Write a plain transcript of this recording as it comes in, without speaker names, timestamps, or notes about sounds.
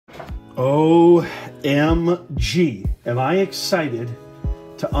OMG, am I excited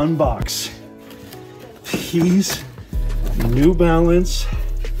to unbox these New Balance.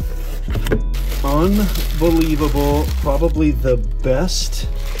 Unbelievable, probably the best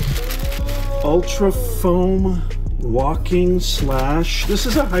ultra foam walking slash. This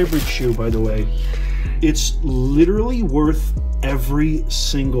is a hybrid shoe, by the way. It's literally worth every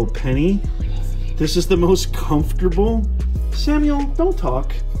single penny. This is the most comfortable. Samuel, don't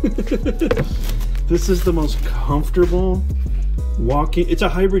talk. This is the most comfortable walking. It's a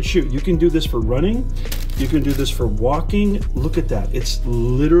hybrid shoe. You can do this for running. You can do this for walking. Look at that. It's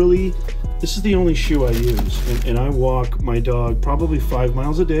literally, this is the only shoe I use. And I walk my dog probably 5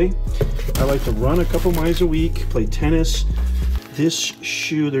 miles a day. I like to run a couple miles a week, play tennis. This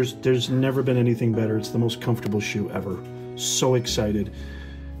shoe, there's never been anything better. It's the most comfortable shoe ever. So excited.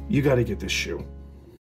 You got to get this shoe.